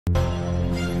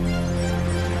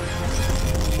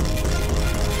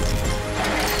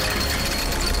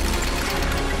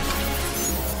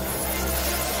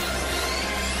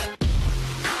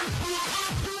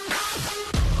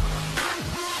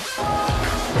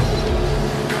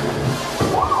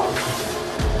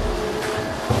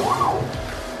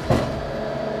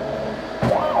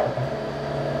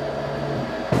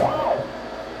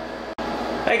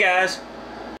guys,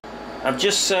 I've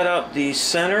just set up the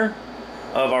center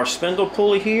of our spindle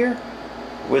pulley here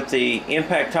with the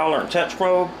impact tolerant touch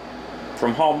probe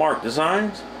from Hallmark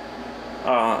Designs.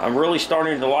 I'm really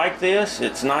starting to like this.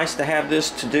 It's nice to have this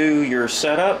to do your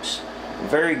setups.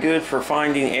 Very good for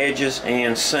finding edges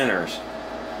and centers.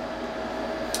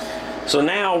 So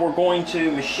now we're going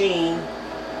to machine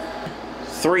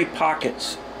 3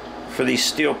 pockets for these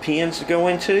steel pins to go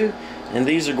into, and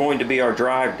these are going to be our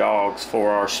drive dogs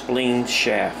for our spleen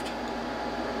shaft.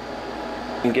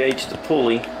 Engage the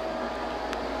pulley.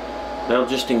 They'll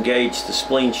just engage the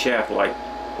spleen shaft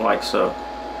like so.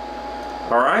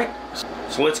 Alright,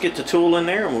 so let's get the tool in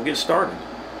there and we'll get started.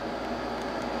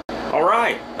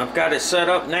 Alright, I've got it set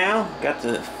up now.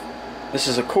 This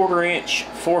is a 1/4 inch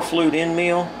 4-flute end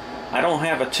mill. I don't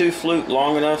have a 2-flute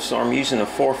long enough, so I'm using a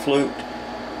 4-flute,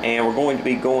 and we're going to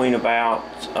be going about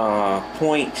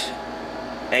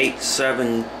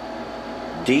 0.87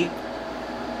 deep.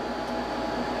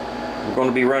 We're going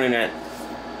to be running at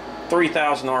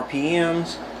 3,000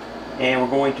 RPMs, and we're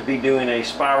going to be doing a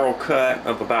spiral cut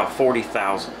of about 40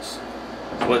 thousandths.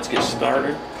 So let's get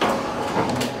started.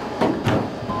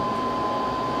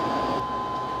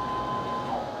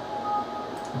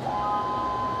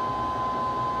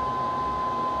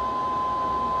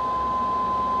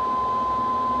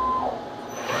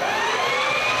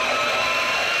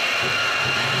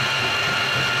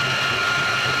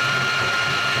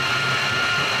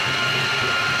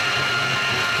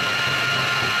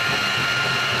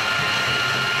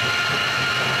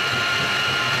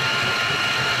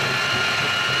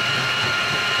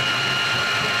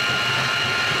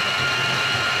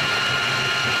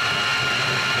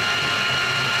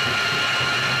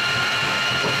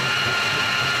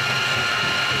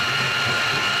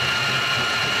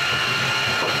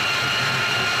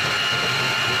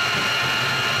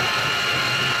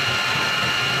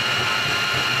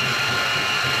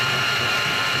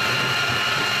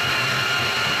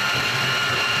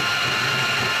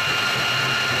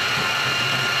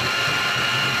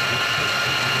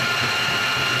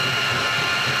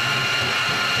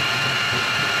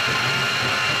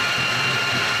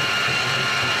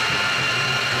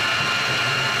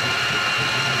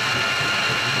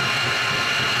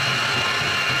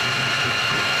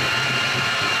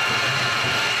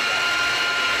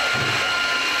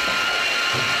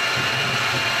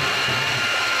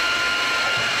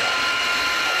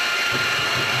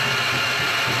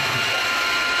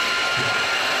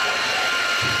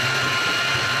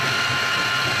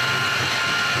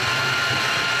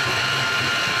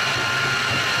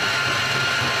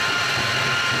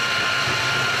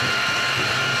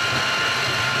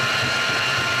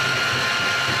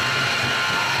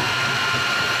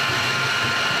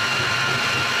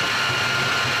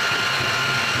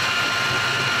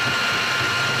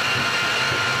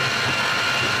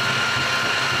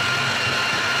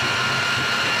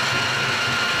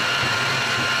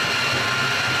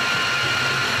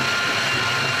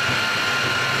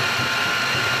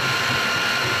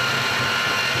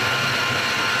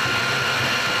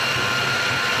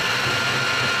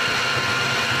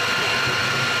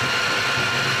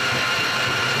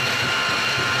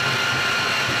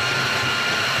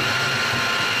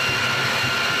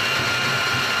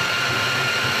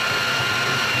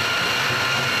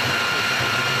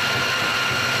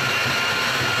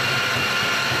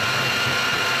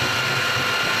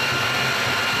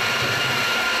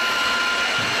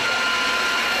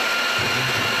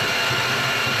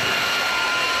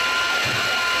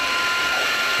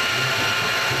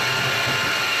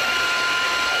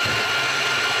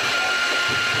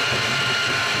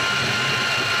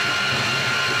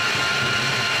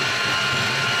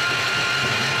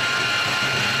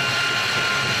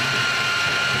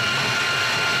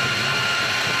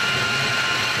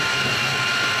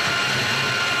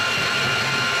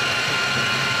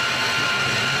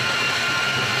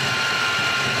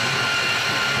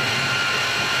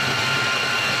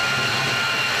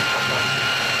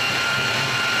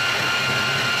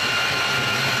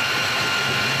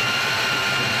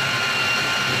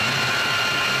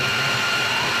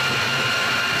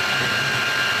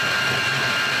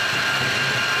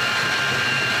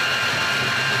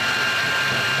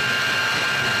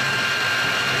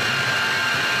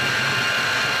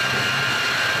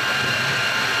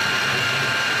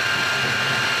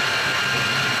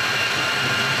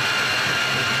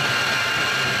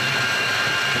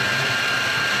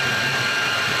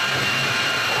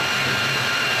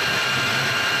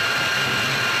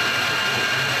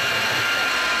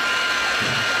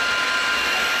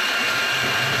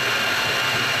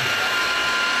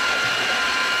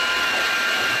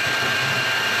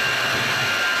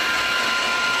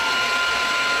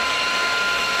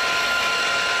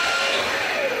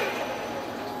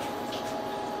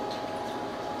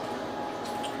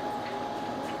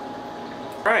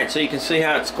 Alright, so you can see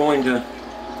how it's going to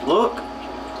look.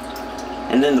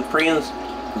 And then the pins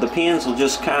will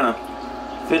just kind of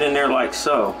fit in there like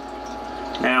so.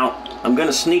 Now, I'm going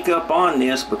to sneak up on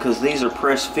this because these are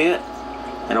press fit,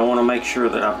 and I want to make sure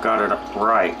that I've got it up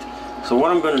right. So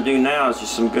what I'm going to do now is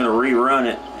just I'm going to rerun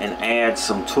it and add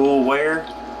some tool wear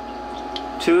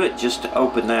to it just to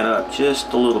open that up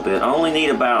just a little bit. I only need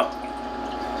about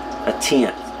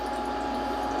 1/10,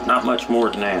 not much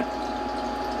more than that.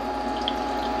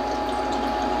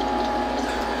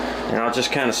 And I'll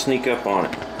just kind of sneak up on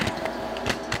it.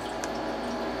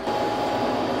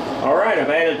 Alright, I've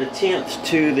added 1/10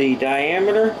 to the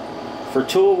diameter for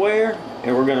tool wear,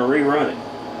 and we're going to rerun it.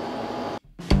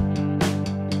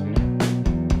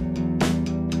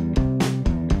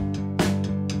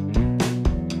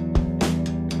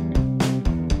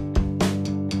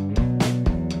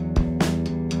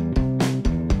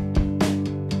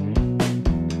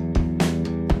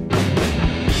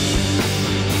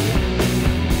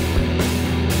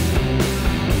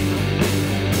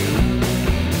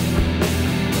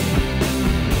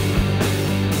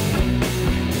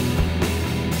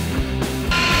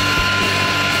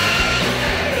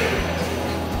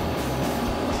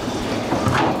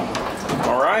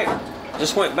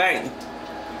 Just went back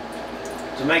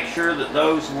to make sure that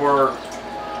those were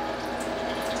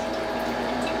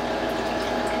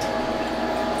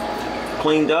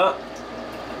cleaned up.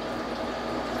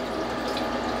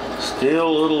 Still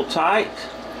a little tight.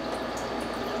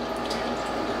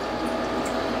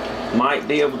 Might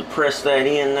be able to press that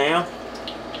in now.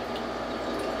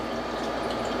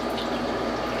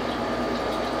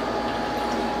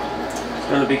 It's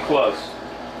going to be close.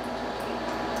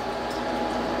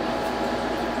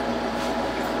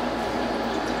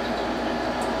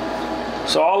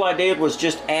 So all I did was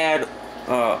just add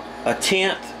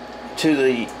 1/10 to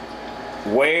the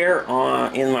wear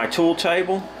in my tool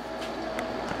table.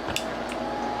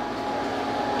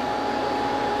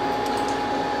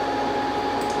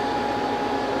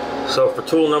 So for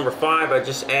tool number 5, I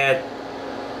just add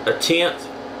 1/10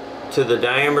 to the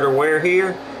diameter wear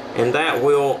here, and that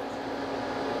will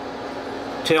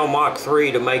tell Mach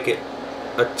 3 to make it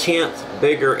 1/10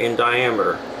 bigger in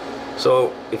diameter.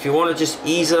 So if you want to just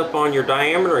ease up on your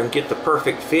diameter and get the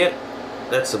perfect fit,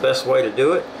 that's the best way to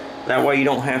do it. That way you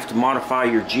don't have to modify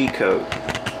your G-code.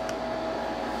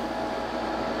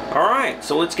 Alright,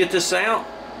 so let's get this out.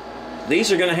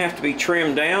 These are going to have to be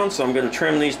trimmed down, so I'm going to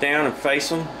trim these down and face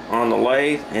them on the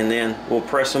lathe, and then we'll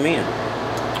press them in.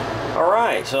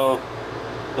 Alright, so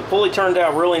the pulley turned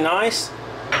out really nice.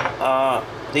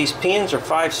 These pins are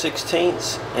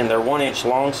 5/16 and they're 1 inch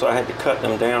long, so I had to cut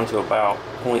them down to about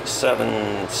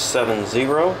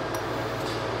 0.770,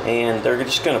 and they're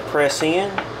just going to press in,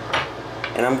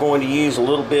 and I'm going to use a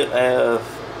little bit of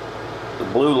the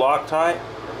blue Loctite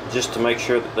just to make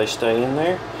sure that they stay in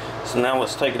there. So now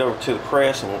let's take it over to the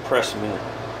press and we'll press them in.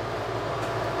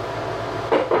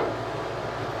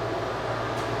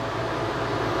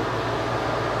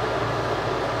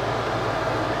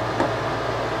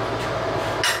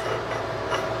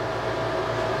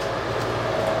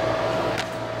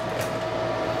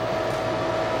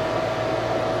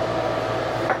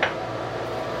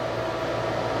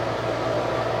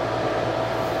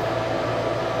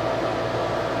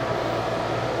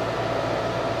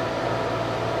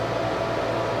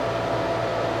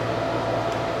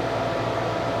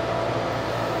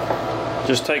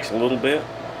 Just takes a little bit.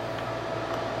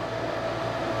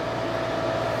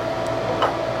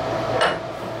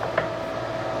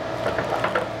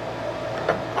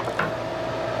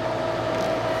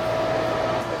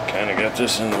 Kind of got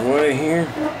this in the way here.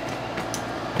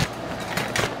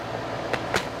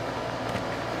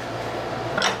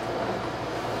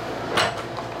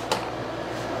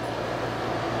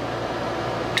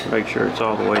 Make sure it's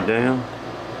all the way down.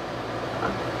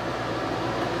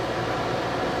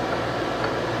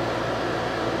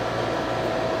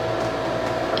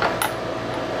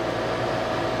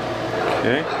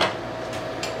 Okay.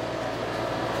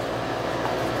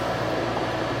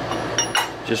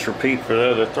 Just repeat for the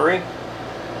other 3.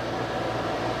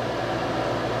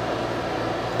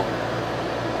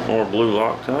 More blue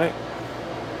Loctite.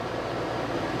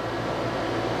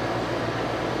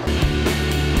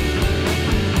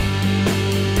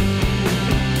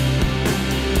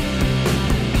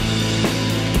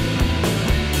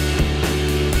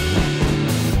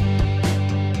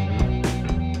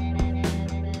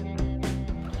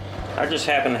 I just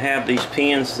happen to have these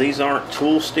pins. These aren't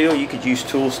tool steel. You could use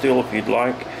tool steel if you'd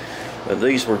like, but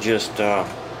these were just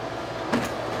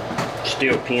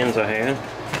steel pins I had.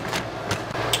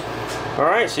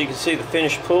 Alright, so you can see the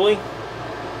finished pulley.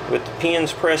 with the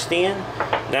pins pressed in.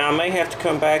 Now I may have to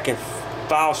come back and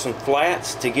file some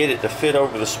flats to get it to fit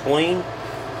over the spleen,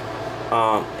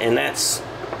 and that's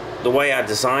the way I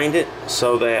designed it,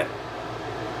 so that,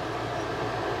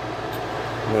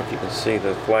 I don't know if you can see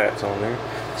the flats on there,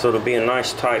 so it'll be a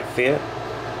nice tight fit.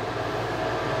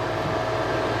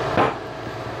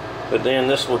 But then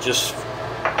this will just, see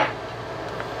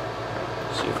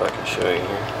if I can show you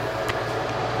here.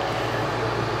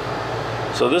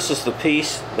 So this is the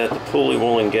piece that the pulley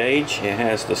will engage. It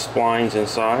has the splines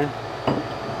inside.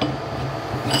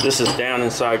 This is down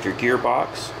inside your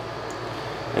gearbox.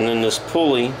 And then this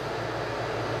pulley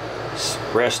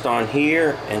rests on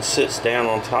here and sits down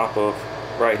on top of,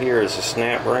 right here is a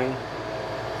snap ring.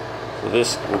 So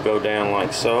this will go down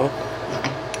like so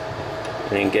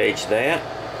and engage that.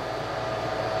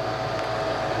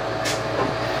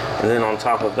 And then on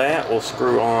top of that, we'll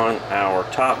screw on our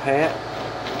top hat.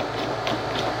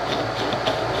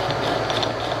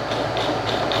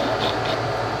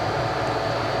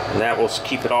 And that will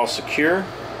keep it all secure.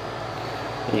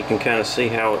 And you can kind of see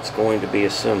how it's going to be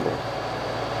assembled.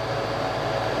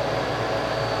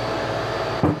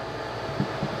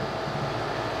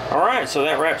 Alright, so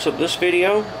that wraps up this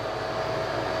video.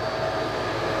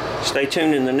 Stay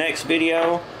tuned in the next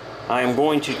video. I am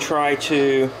going to try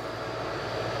to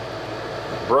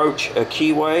broach a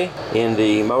keyway in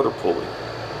the motor pulley.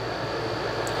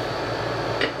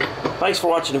 Thanks for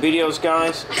watching the videos,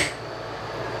 guys.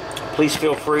 Please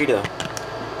feel free to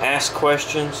ask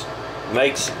questions,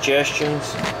 make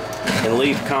suggestions, and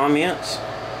leave comments.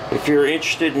 If you're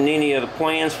interested in any of the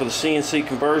plans for the CNC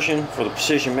conversion for the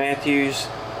Precision Matthews,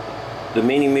 the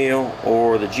Mini Mill,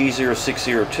 or the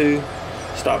G0602,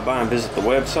 stop by and visit the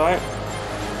website.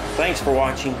 Thanks for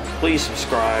watching. Please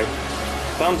subscribe.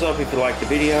 Thumbs up if you like the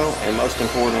video, and most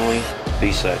importantly,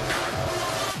 be safe.